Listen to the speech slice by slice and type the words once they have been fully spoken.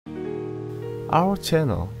Our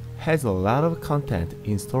channel has a lot of content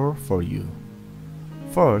in store for you.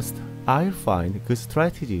 First, I'll find good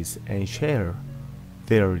strategies and share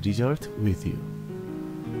their result with you.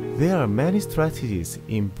 There are many strategies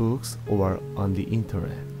in books or on the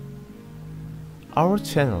internet. Our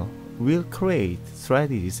channel will create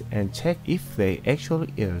strategies and check if they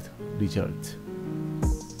actually yield results.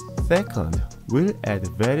 Second, we'll add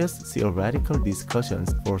various theoretical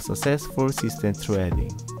discussions for successful system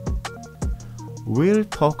trading. We'll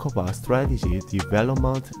talk about strategy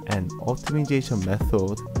development and optimization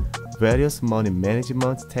method, various money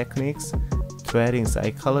management techniques, trading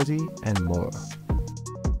psychology, and more.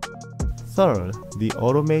 Third, the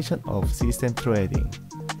automation of system trading.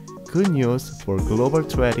 Good news for global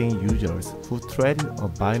trading users who trade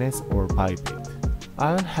on Binance or Bybit.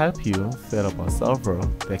 I'll help you set up a server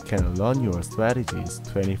that can run your strategies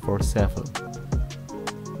 24/7.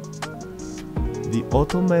 The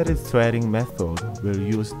automated trading method will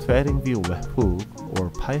use TradingView webhook or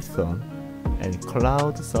Python and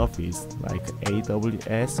cloud service like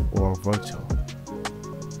AWS or Virtual.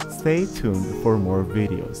 Stay tuned for more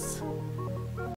videos.